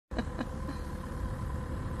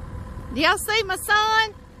Do y'all see my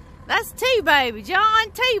son? That's T-Baby,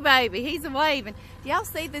 John T-Baby. He's a-waving. Do y'all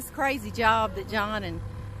see this crazy job that John and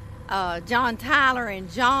John Tyler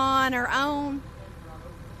and John are on?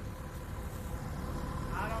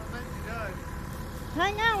 I don't think he does.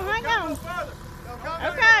 Hang on, hang on. No further. No, come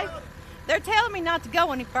Okay. further. They're telling me not to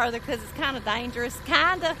go any further because it's kind of dangerous.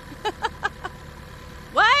 Kinda.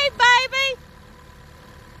 Wave, baby!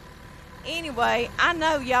 Anyway, I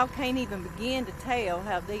know y'all can't even begin to tell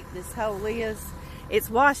how deep this hole is. It's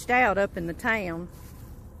washed out up in the town.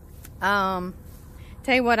 Tell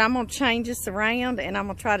you what, I'm going to change this around and I'm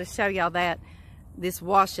going to try to show y'all this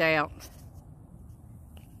washout.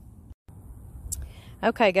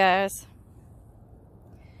 Okay, guys.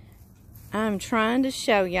 I'm trying to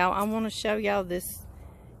show y'all. I want to show y'all this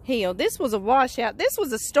hill. This was a washout. This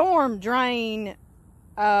was a storm drain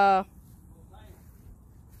for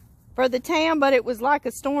the town, but it was like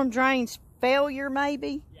a storm drain failure,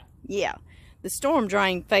 maybe. Yeah. The storm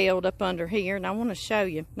drain failed up under here, and I want to show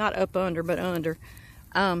you. Not up under, but under.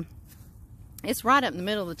 It's right up in the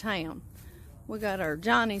middle of the town. We got our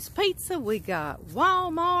Johnny's Pizza. We got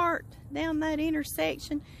Walmart down that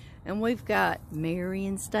intersection. And we've got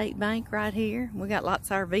Marion State Bank right here. We got lots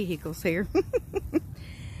of our vehicles here.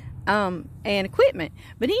 And equipment.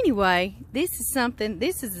 But anyway, this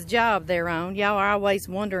is a job they're on. Y'all are always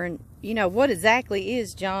wondering, you know, what exactly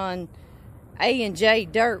is John A&J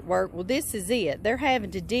Dirt Work? Well, this is it. They're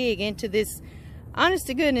having to dig into this. Honest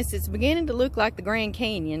to goodness, it's beginning to look like the Grand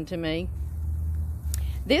Canyon to me.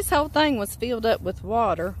 This whole thing was filled up with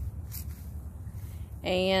water.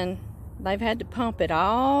 And they've had to pump it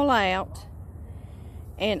all out.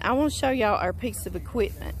 And I want to show y'all our piece of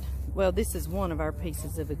equipment. Well, this is one of our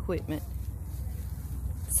pieces of equipment.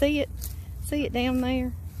 See it? See it down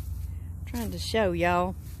there? I'm trying to show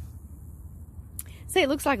y'all. See, it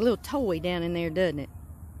looks like a little toy down in there, doesn't it?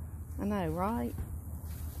 I know, right?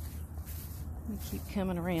 Let me keep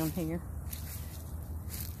coming around here.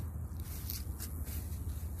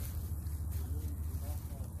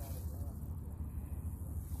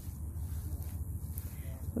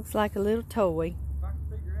 Looks like a little toy. If I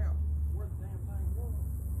can figure out where the damn thing was.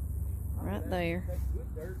 Right there. That's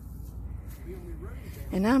good dirt. We'll be running down.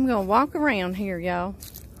 And I'm going to walk around here, y'all.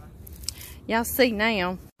 Y'all see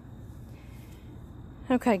now.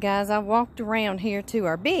 Okay, guys, I walked around here to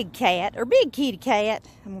our big cat, or big kitty cat.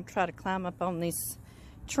 I'm going to try to climb up on this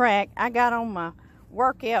track. I got on my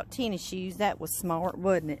workout tennis shoes. That was smart,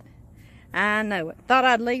 wasn't it? I know it. Thought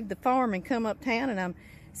I'd leave the farm and come uptown, and I'm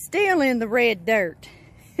still in the red dirt.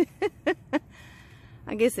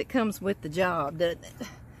 I guess it comes with the job, doesn't it?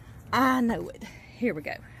 I know it. Here we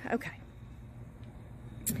go. Okay.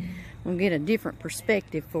 I'm going to get a different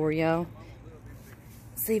perspective for y'all.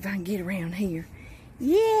 See if I can get around here.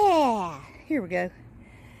 Yeah! Here we go.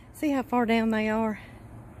 See how far down they are?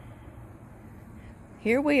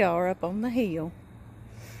 Here we are up on the hill.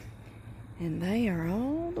 And they are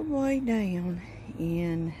all the way down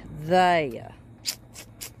in there.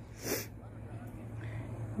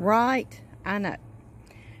 Right? I know.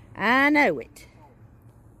 I know it.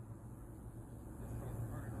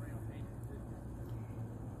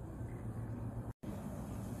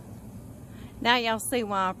 Now y'all see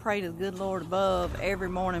why I pray to the good Lord above every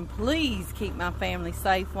morning. Please keep my family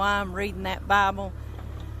safe while I'm reading that Bible.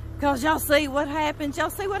 Because y'all see what happens.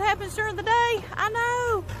 Y'all see what happens during the day. I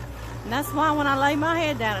know. And that's why when I lay my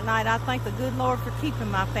head down at night, I thank the good Lord for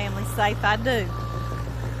keeping my family safe. I do.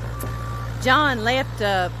 John left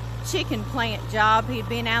a chicken plant job. He'd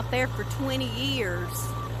been out there for 20 years.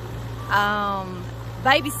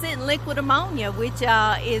 Babysitting liquid ammonia, which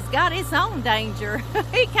is got its own danger.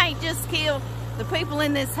 He can't just kill the people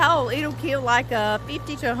in this hole. It'll kill like a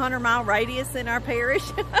 50 to 100 mile radius in our parish.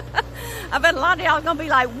 I bet a lot of y'all are going to be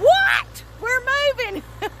like, what? We're moving.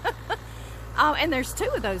 And there's 2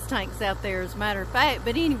 of those tanks out there, as a matter of fact.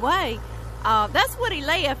 But anyway, that's what he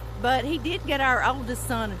left. But he did get our oldest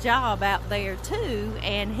son a job out there too,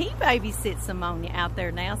 and he babysits ammonia out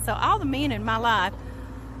there now. So all the men in my life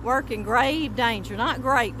work in grave danger. Not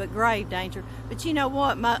great, but grave danger. But you know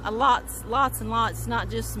what? Lots and lots,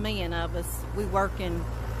 not just men of us, we work in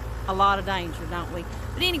a lot of danger, don't we?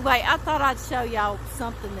 But anyway, I thought I'd show y'all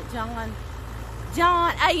something that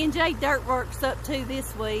John A&J Dirt Works up to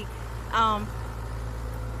this week.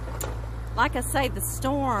 Like I say, the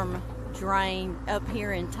storm drain up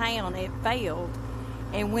here in town, it failed,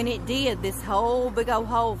 and when it did, this whole big old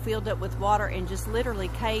hole filled up with water and just literally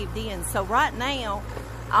caved in. So right now,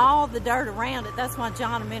 all the dirt around it, that's why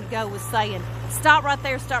John a minute ago was saying stop right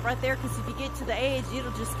there, because if you get to the edge,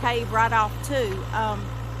 it'll just cave right off too.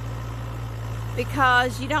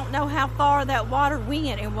 because you don't know how far that water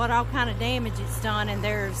went and what all kind of damage it's done. And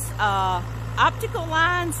there's optical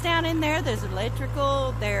lines down in there, there's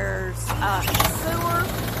electrical, there's sewer.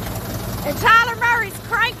 And Tyler Murray's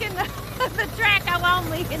cranking the track along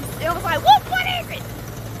me, and it was like, whoop, what is it?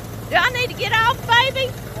 Do I need to get off,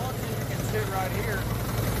 baby? Well, you can sit right here.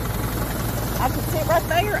 I can sit right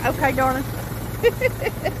there? Okay, darling.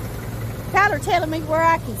 Tyler telling me where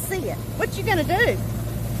I can sit. What you gonna do?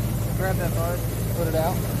 Grab that bud, put it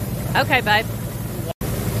out. Okay, babe.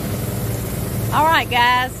 All right,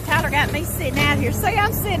 guys. Tyler got me sitting out here. See,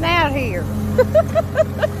 I'm sitting out here.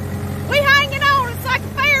 We hanging on. It's like a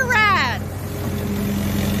fair ride.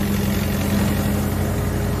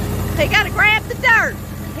 He got to grab the dirt.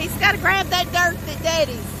 He's got to grab that dirt that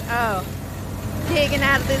Daddy's digging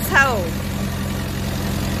out of this hole.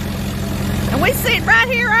 And we sit right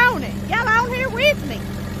here on it. Y'all on here with me.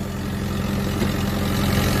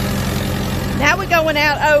 Now we're going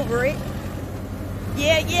out over it.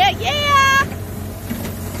 Yeah, yeah, yeah.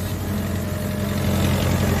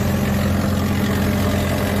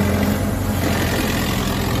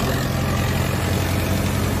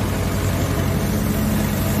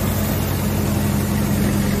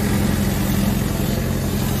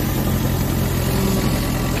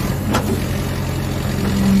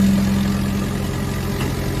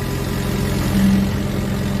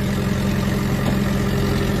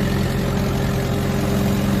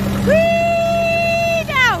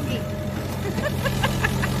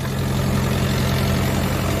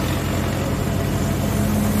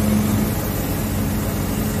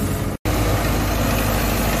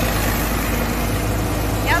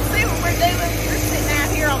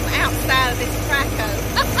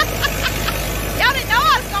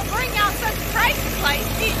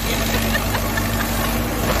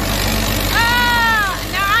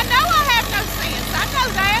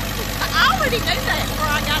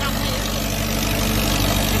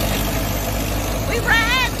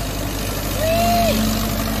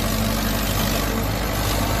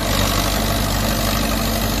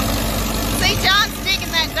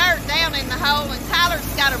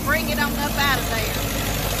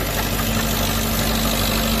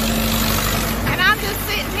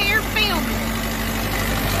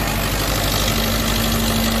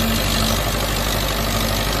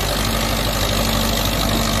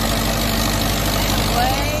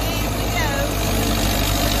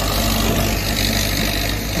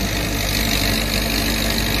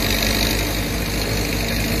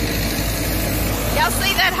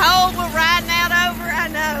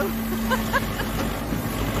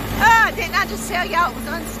 Didn't I just tell y'all it was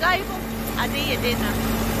unstable? I did, didn't I?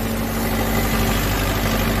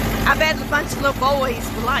 I bet a bunch of little boys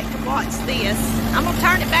would like to watch this. I'm going to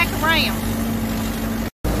turn it back around.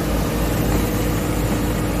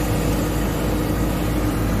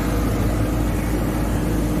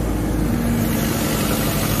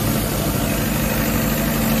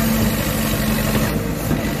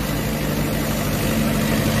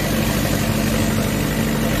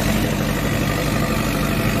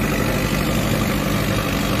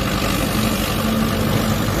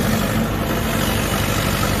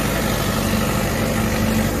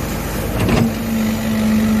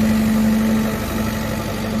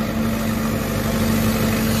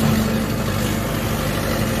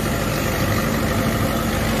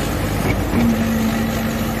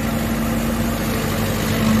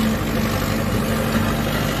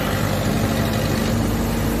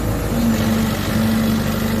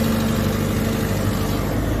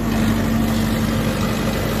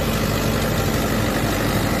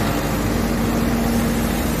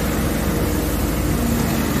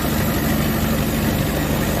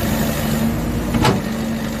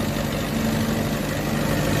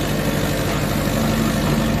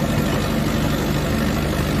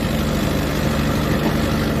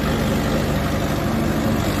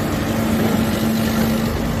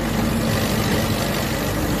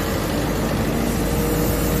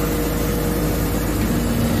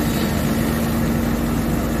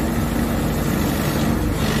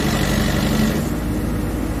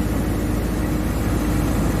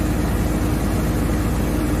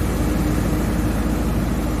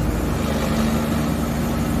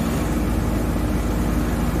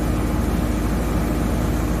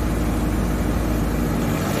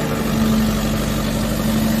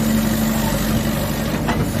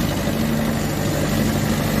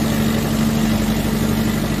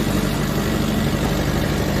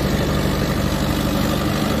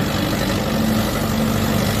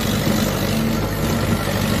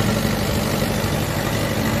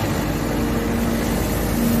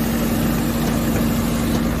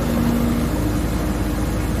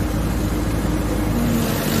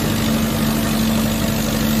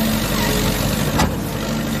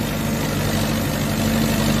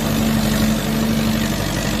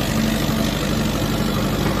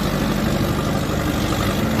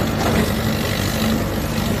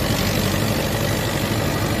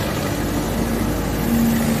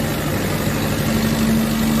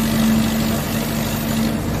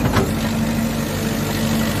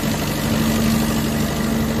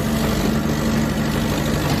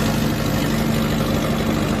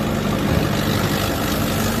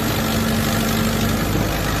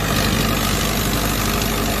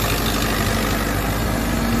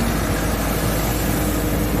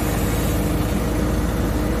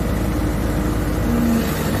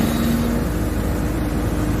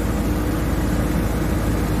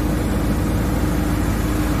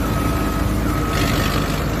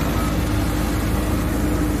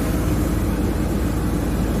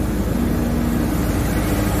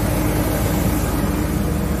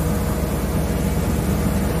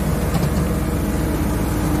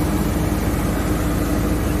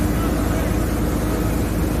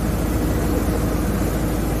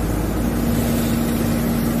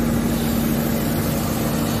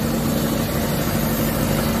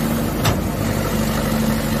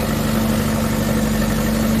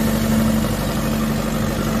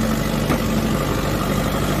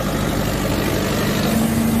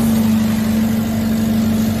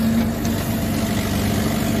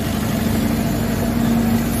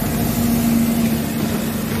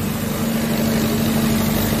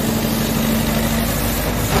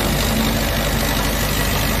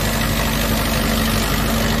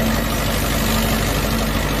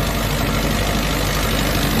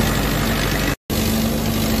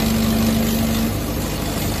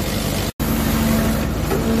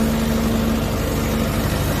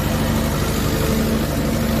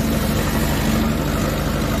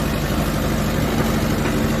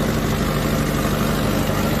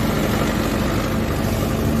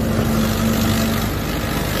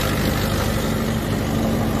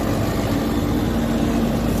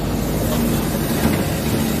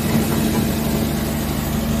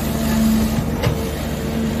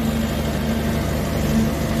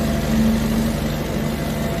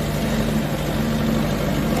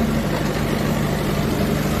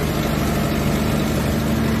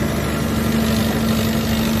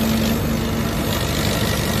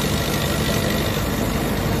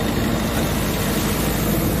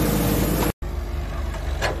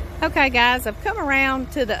 Okay guys, I've come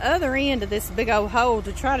around to the other end of this big old hole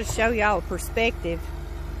to try to show y'all a perspective.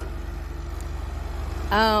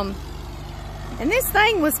 And this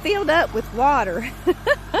thing was filled up with water.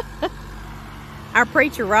 Our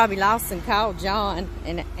preacher Robbie Lawson called John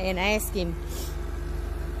and asked him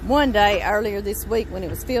one day earlier this week when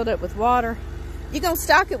it was filled up with water, you gonna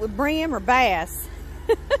stock it with brim or bass?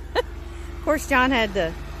 Of course John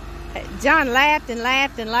laughed and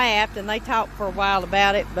laughed and laughed, and they talked for a while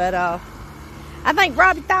about it, but I think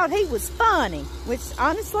Robbie thought he was funny, which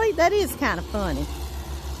honestly, that is kind of funny.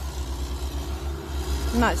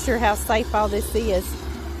 I'm not sure how safe all this is.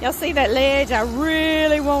 Y'all see that ledge? I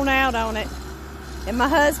really want out on it. If my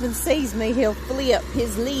husband sees me, he'll flip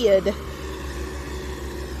his lid.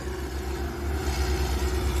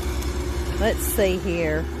 Let's see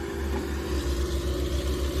here.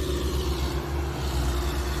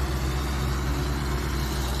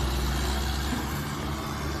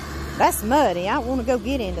 That's muddy. I don't want to go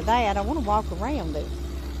get into that. I want to walk around it.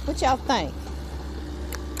 What y'all think?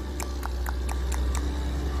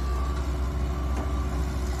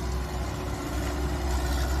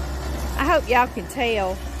 I hope y'all can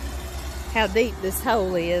tell how deep this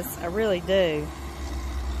hole is. I really do.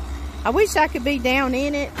 I wish I could be down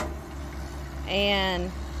in it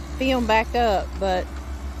and film back up, but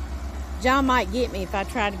John might get me if I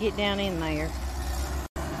try to get down in there.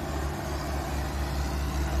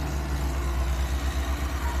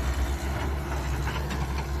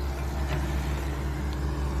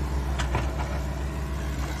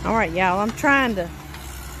 All right, y'all, I'm trying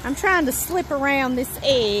to slip around this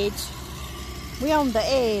edge. We on the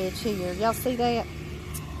edge here. Y'all see that?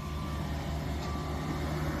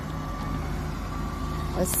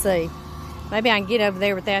 Let's see. Maybe I can get over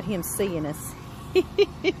there without him seeing us.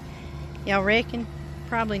 Y'all reckon?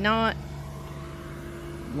 Probably not.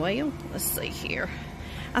 Well, let's see here.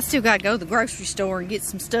 I still got to go to the grocery store and get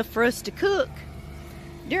some stuff for us to cook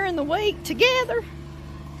during the week together.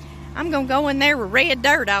 I'm going to go in there with red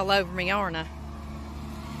dirt all over me, aren't I?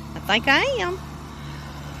 I think I am.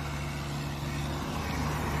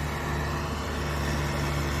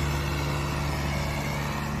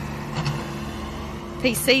 If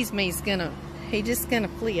he sees me, he's just gonna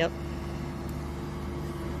flip.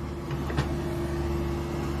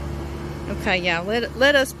 Okay, y'all,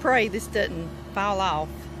 let us pray this doesn't fall off.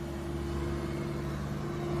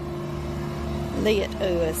 Let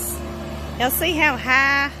us. Y'all see how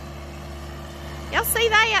high? Y'all see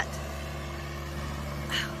that?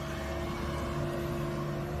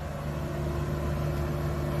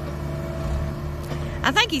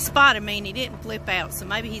 I think he spotted me and he didn't flip out, so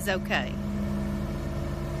maybe he's okay.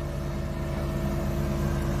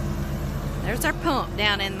 There's our pump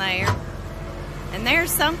down in there. And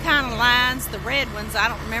there's some kind of lines, the red ones, I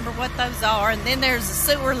don't remember what those are. And then there's a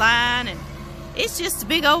sewer line, and it's just a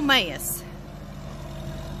big old mess.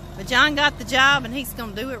 But John got the job and he's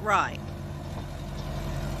gonna do it right.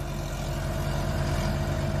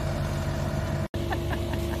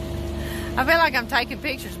 I feel like I'm taking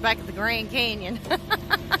pictures back at the Grand Canyon.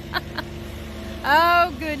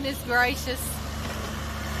 Oh, goodness gracious.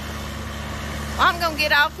 Well, I'm going to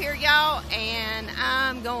get off here, y'all, and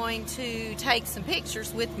I'm going to take some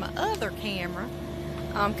pictures with my other camera,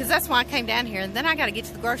 because that's why I came down here. And then I got to get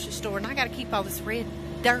to the grocery store, and I got to keep all this red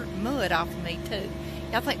dirt and mud off of me, too.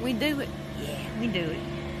 Y'all think we can do it? Yeah, we do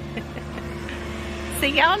it.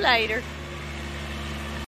 See y'all later.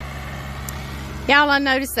 Y'all, I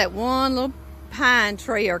noticed that one little pine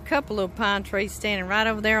tree, or a couple little pine trees standing right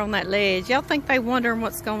over there on that ledge. Y'all think they wondering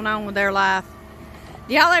what's going on with their life?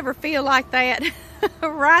 Do y'all ever feel like that?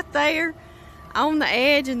 Right there on the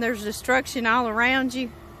edge, and there's destruction all around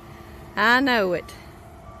you? I know it.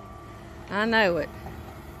 I know it.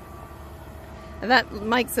 That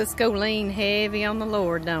makes us go lean heavy on the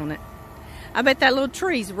Lord, don't it? I bet that little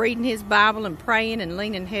tree's reading his Bible and praying and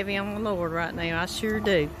leaning heavy on the Lord right now. I sure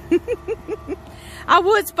do. I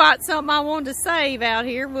would spot something I wanted to save out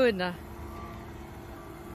here, wouldn't I?